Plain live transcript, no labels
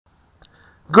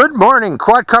Good morning,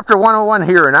 Quadcopter 101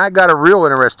 here, and I got a real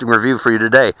interesting review for you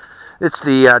today. It's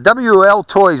the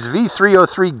WLToys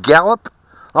V383 Gallop,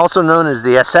 also known as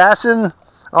the Assassin,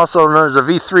 also known as the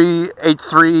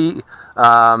V383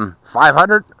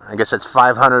 500. I guess that's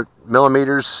 500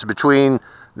 millimeters between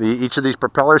each of these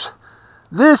propellers.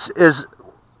 This is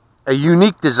a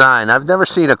unique design. I've never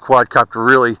seen a quadcopter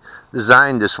really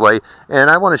designed this way, and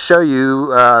I want to show you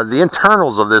the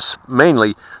internals of this,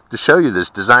 mainly to show you this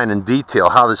design in detail,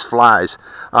 how this flies.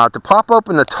 To pop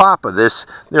open the top of this,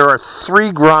 there are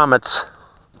 3 grommets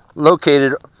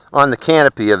located on the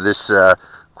canopy of this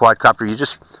quadcopter. You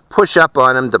just push up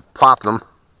on them to pop them.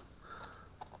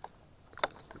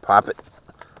 Pop it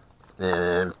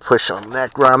and push on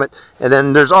that grommet, and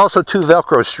then there's also 2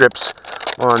 Velcro strips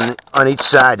on each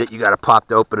side that you got to pop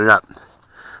to open it up.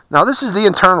 Now this is the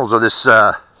internals of this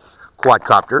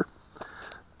quadcopter.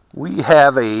 We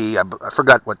have I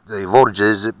forgot what the voltage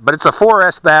is, but it's a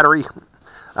 4S battery.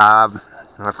 I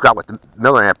forgot what the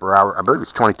milliamp per hour, I believe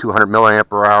it's 2200 milliamp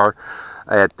per hour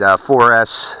at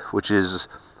 4S, which is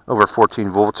over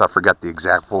 14 volts. I forgot the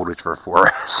exact voltage for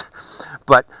 4S.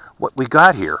 But what we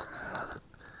got here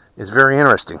is very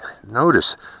interesting.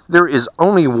 Notice there is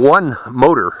only one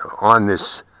motor on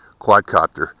this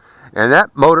quadcopter, and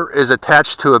that motor is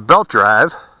attached to a belt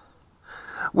drive,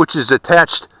 which is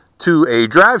attached to a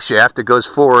drive shaft that goes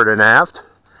forward and aft,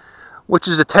 which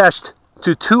is attached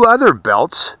to 2 other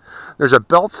belts. There's a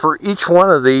belt for each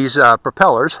one of these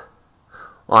propellers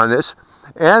on this,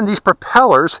 and these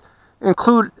propellers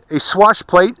include a swash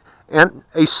plate and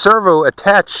a servo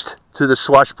attached to the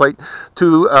swash plate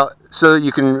to so that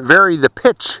you can vary the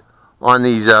pitch on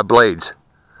these blades.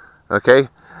 Okay,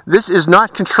 this is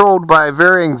not controlled by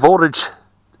varying voltage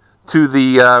to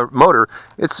the motor.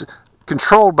 It's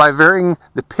controlled by varying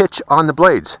the pitch on the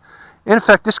blades. In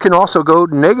effect, this can also go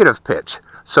negative pitch,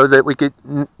 so that we get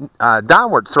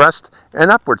downward thrust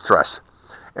and upward thrust.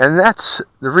 And that's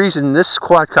the reason this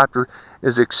quadcopter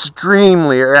is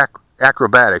extremely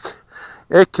acrobatic.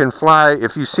 It can fly.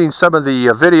 If you've seen some of the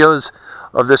videos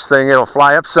of this thing, it'll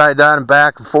fly upside down and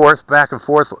back and forth, back and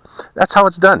forth. That's how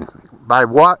it's done, by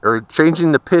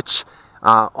changing the pitch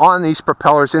on these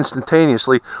propellers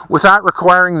instantaneously without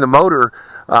requiring the motor.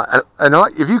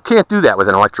 If you can't do that with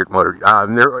an electric motor,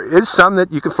 there is some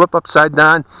that you can flip upside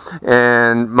down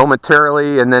and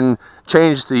momentarily and then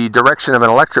change the direction of an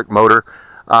electric motor,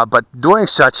 but doing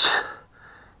such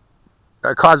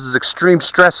causes extreme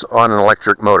stress on an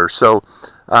electric motor. So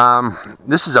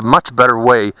this is a much better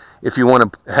way if you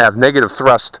want to have negative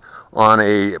thrust on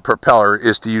a propeller,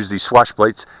 is to use these swash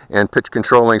plates and pitch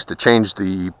control links to change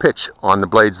the pitch on the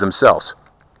blades themselves.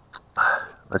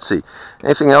 Let's see.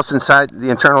 Anything else inside the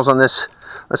internals on this?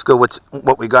 Let's go with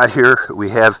what we got here. We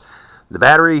have the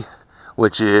battery,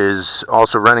 which is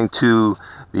also running to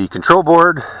the control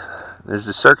board. There's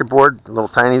the circuit board, a little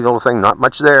tiny little thing, not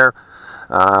much there,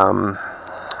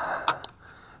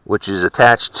 which is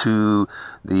attached to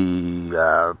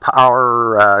the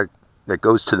power that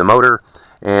goes to the motor.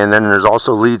 And then there's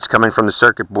also leads coming from the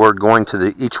circuit board going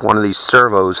to each one of these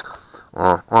servos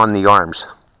on the arms.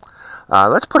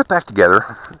 Let's put it back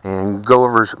together and go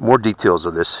over more details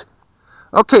of this.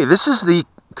 Okay, this is the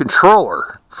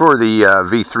controller for the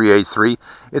V383.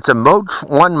 It's a mode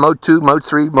 1, mode 2, mode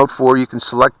 3, mode 4. You can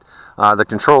select the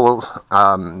controller,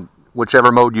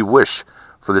 whichever mode you wish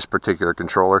for this particular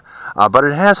controller. But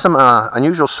it has some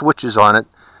unusual switches on it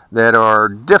that are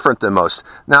different than most.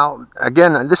 Now,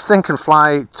 again, this thing can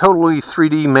fly totally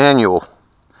 3D manual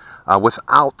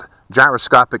without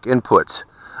gyroscopic inputs.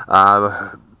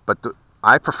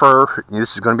 I prefer,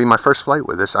 this is going to be my first flight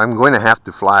with this, I'm going to have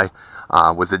to fly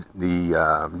with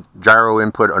the gyro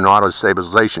input and auto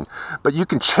stabilization. But you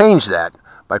can change that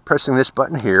by pressing this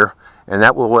button here, and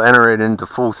that will enter it into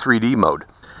full 3D mode.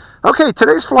 Okay,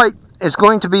 today's flight is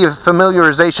going to be a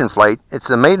familiarization flight. It's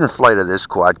the maiden flight of this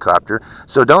quadcopter,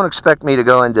 so don't expect me to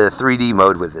go into 3D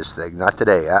mode with this thing. Not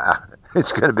today.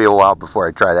 It's going to be a while before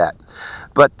I try that.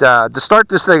 But to start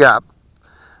this thing up,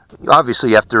 obviously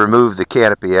you have to remove the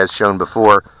canopy as shown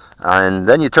before, and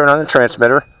then you turn on the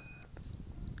transmitter.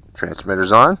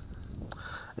 Transmitter's on,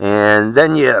 and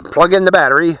then you plug in the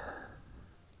battery,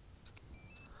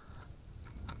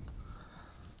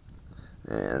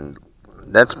 and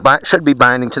that should be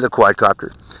binding to the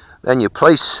quadcopter. Then you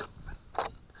place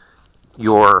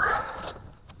your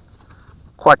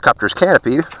quadcopter's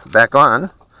canopy back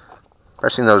on,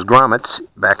 pressing those grommets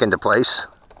back into place.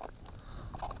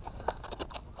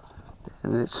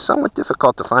 And it's somewhat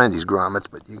difficult to find these grommets,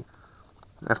 but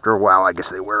after a while I guess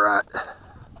they wear out.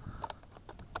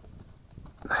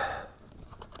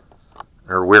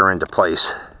 Or wear into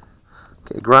place.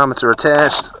 Okay, grommets are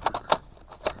attached.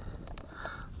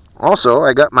 Also,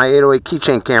 I got my 808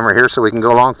 keychain camera here so we can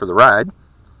go along for the ride.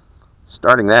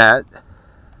 Starting that.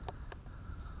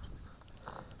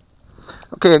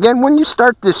 Okay, again, when you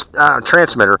start this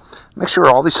transmitter, make sure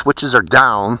all these switches are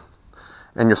down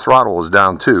and your throttle is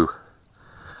down too.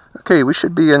 Okay, we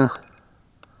should be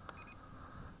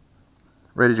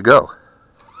ready to go.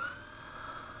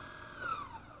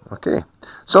 Okay,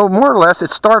 so more or less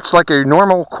it starts like a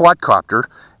normal quadcopter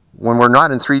when we're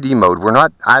not in 3D mode. We're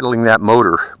not idling that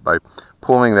motor by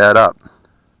pulling that up.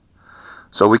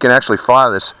 So we can actually fly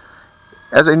this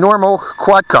as a normal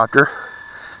quadcopter,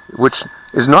 which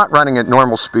is not running at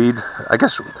normal speed. I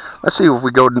guess, let's see if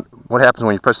we go, what happens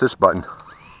when you press this button.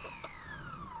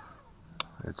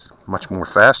 It's much more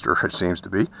faster, it seems to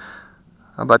be.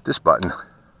 How about this button?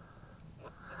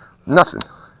 Nothing.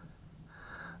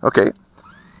 Okay,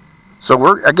 so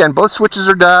we're, again, both switches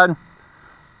are done.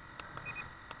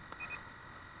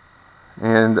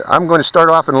 And I'm going to start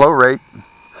off in low rate.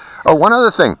 Oh, one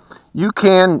other thing. You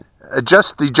can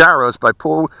adjust the gyros by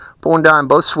pulling down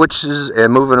both switches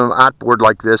and moving them outboard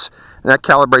like this. And that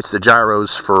calibrates the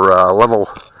gyros for level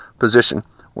position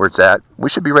where it's at. We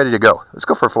should be ready to go. Let's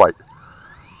go for a flight.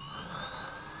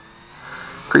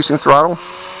 Increasing throttle.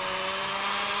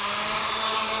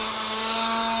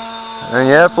 And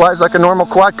yeah, it flies like a normal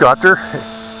quadcopter.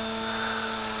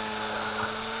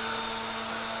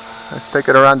 Let's take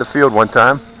it around the field one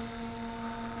time.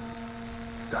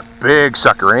 It's a big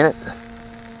sucker, ain't it?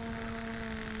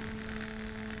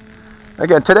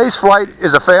 Again, today's flight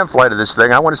is a fan flight of this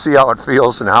thing. I want to see how it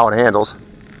feels and how it handles.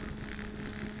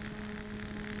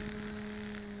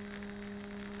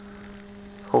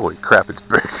 Holy crap, it's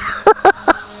big.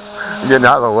 I'm getting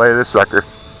out of the way of this sucker.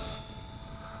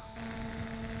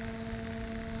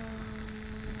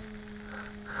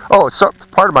 Oh, so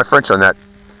part of my French on that.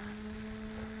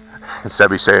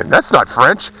 Sebby saying, that's not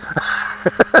French.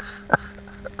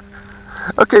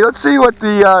 Okay, let's see what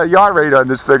the yaw rate on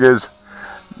this thing is.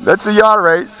 That's the yaw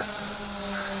rate.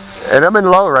 And I'm in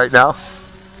low right now.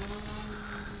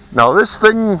 Now this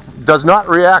thing does not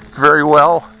react very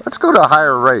well. Let's go to a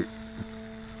higher rate.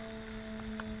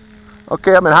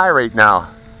 Okay, I'm in high rate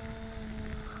now.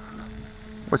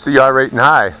 What's the yaw rate in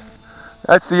high?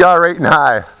 That's the yaw rate in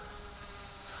high.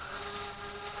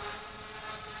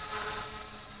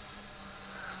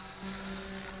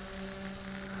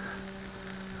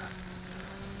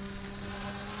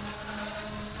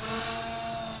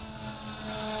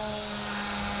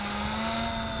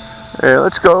 Hey,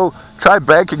 let's go try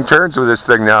banking turns with this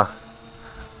thing now.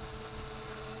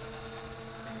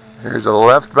 Here's a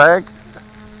left bank.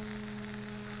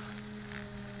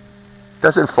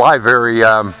 Doesn't fly very,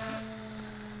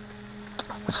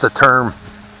 what's the term?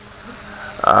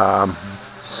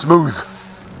 Smooth.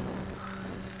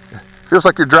 Feels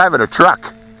like you're driving a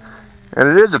truck. And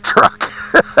it is a truck.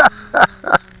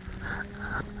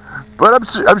 But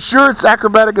I'm sure it's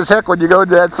acrobatic as heck when you go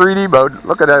into that 3D mode.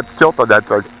 Look at that tilt on that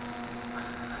thing.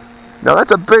 Now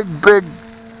that's a big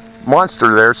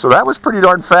monster there, so that was pretty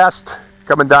darn fast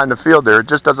coming down the field there. It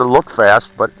just doesn't look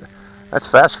fast, but that's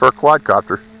fast for a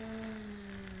quadcopter.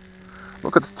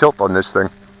 Look at the tilt on this thing.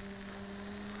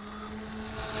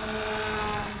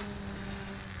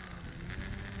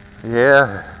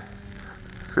 Yeah,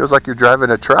 feels like you're driving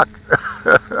a truck.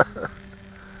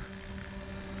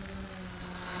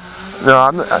 No,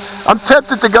 I'm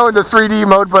tempted to go into 3D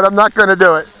mode, but I'm not going to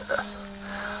do it.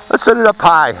 Let's set it up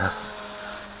high.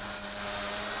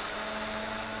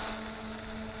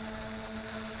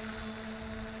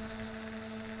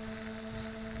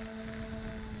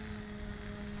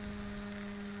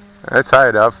 That's high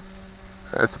enough.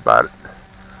 That's about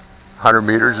 100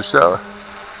 meters or so.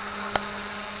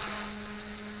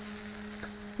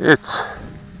 It's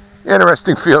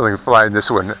interesting feeling flying this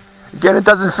one. Again, it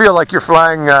doesn't feel like you're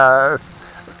flying,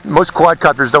 most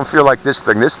quadcopters don't feel like this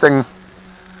thing. This thing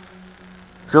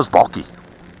feels bulky.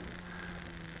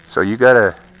 So you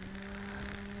gotta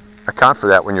account for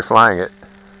that when you're flying it.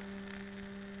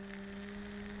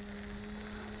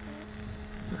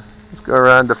 Let's go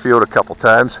around the field a couple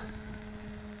times.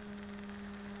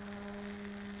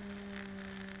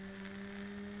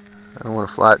 I don't want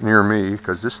to fly it near me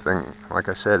because this thing, like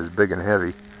I said, is big and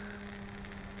heavy.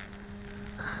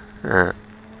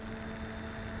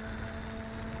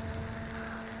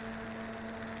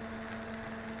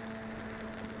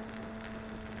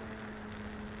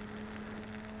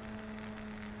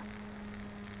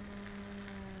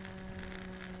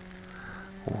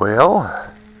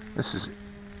 Well, this is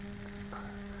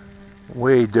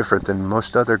way different than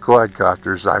most other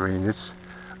quadcopters. I mean, it's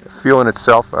feeling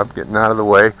itself. I'm getting out of the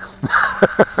way.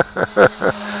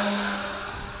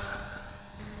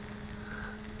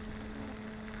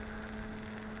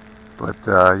 But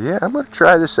yeah, I'm going to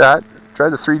try this out. Try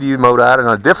the 3D mode out on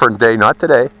a different day, not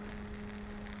today.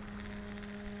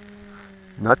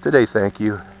 Not today, thank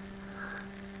you.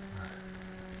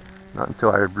 Not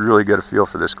until I really get a feel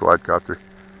for this quadcopter.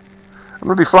 I'm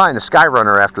going to be flying the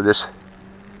Skyrunner after this,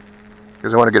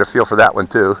 because I want to get a feel for that one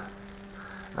too.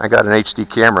 I got an HD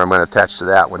camera I'm going to attach to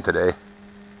that one today.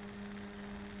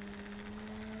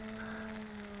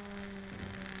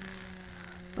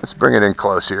 Let's bring it in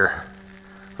close here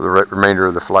for the remainder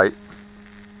of the flight.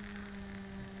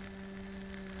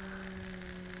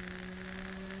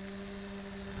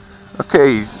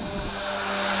 Okay,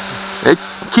 it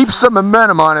keeps some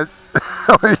momentum on it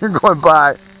when you're going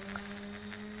by.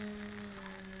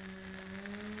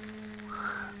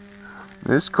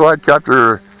 This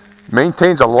quadcopter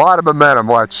maintains a lot of momentum.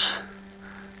 Watch.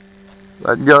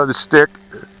 Letting go of the stick.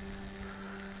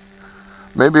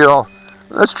 Maybe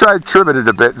let's try trimming it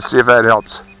a bit and see if that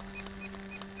helps.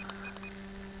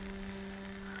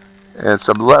 And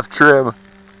some left trim.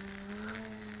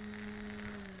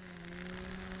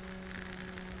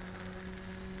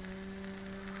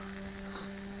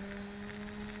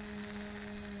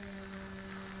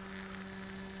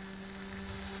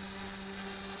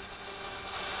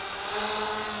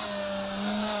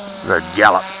 The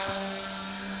gallop.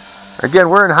 Again,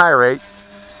 we're in high rate.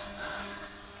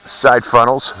 Side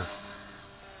funnels.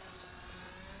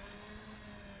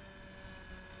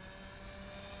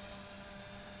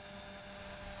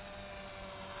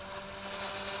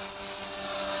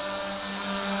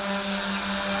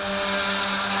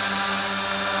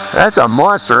 That's a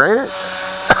monster, ain't it?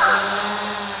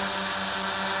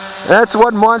 That's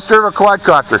one monster of a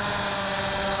quadcopter.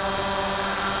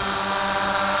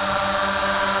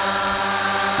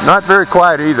 Not very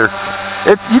quiet either.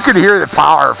 You can hear the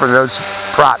power from those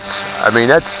props. I mean,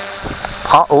 that's...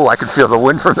 Oh, I can feel the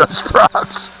wind from those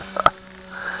props.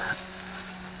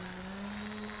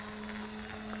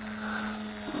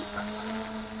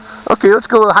 Okay, let's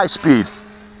go to high speed.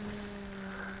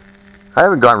 I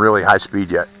haven't gone really high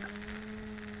speed yet.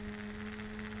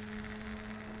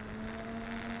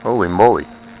 Holy moly.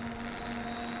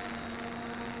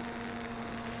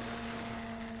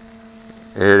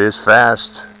 It is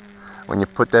fast when you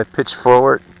put that pitch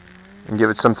forward and give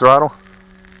it some throttle.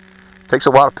 Takes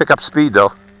a while to pick up speed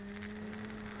though.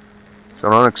 So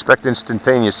don't expect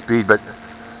instantaneous speed, but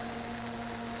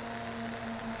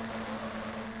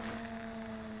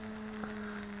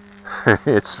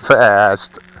it's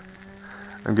fast.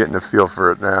 I'm getting a feel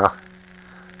for it now.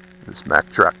 This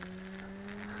Mack truck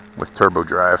with turbo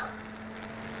drive.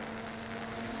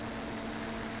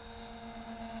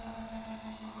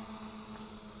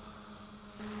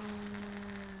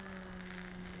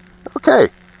 Okay,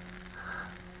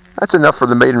 that's enough for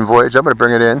the maiden voyage. I'm going to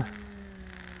bring it in.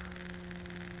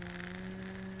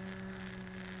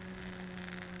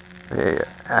 The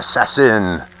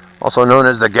Assassin, also known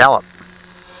as the Gallop.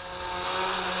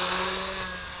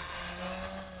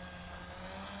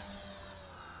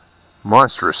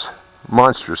 Monstrous,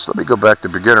 monstrous. Let me go back to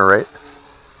beginner rate.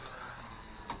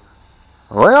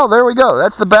 Well, there we go.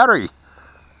 That's the battery.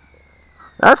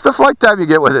 That's the flight time you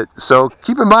get with it. So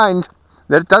keep in mind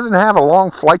that it doesn't have a long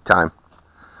flight time.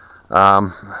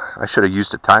 I should have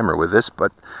used a timer with this,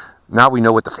 but now we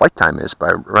know what the flight time is by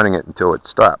running it until it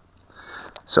stops.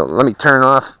 So let me turn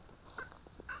off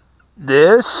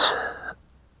this.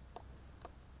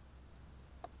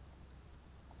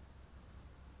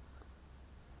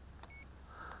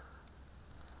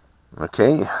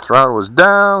 Okay, throttle is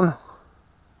down.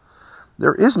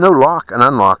 There is no lock and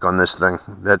unlock on this thing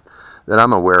that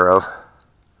I'm aware of.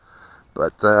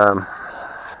 But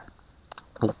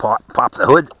we'll pop the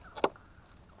hood.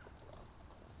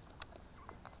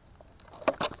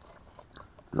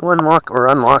 No unlock or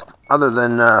unlock other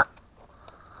than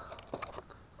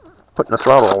putting the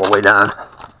throttle all the way down.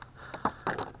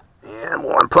 And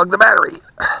we'll unplug the battery.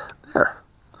 There.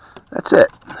 That's it.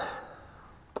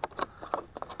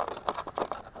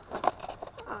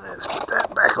 Let's put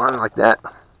that back on like that.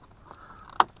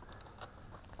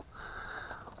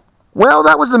 Well,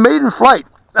 that was the maiden flight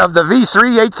of the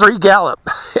V383 Gallop.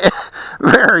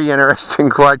 Very interesting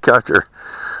quadcopter.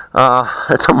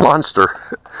 It's a monster.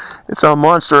 It's a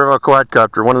monster of a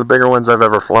quadcopter, one of the bigger ones I've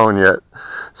ever flown yet.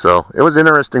 So it was an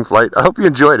interesting flight. I hope you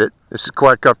enjoyed it. This is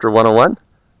Quadcopter 101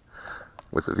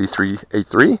 with the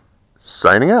V383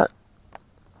 signing out.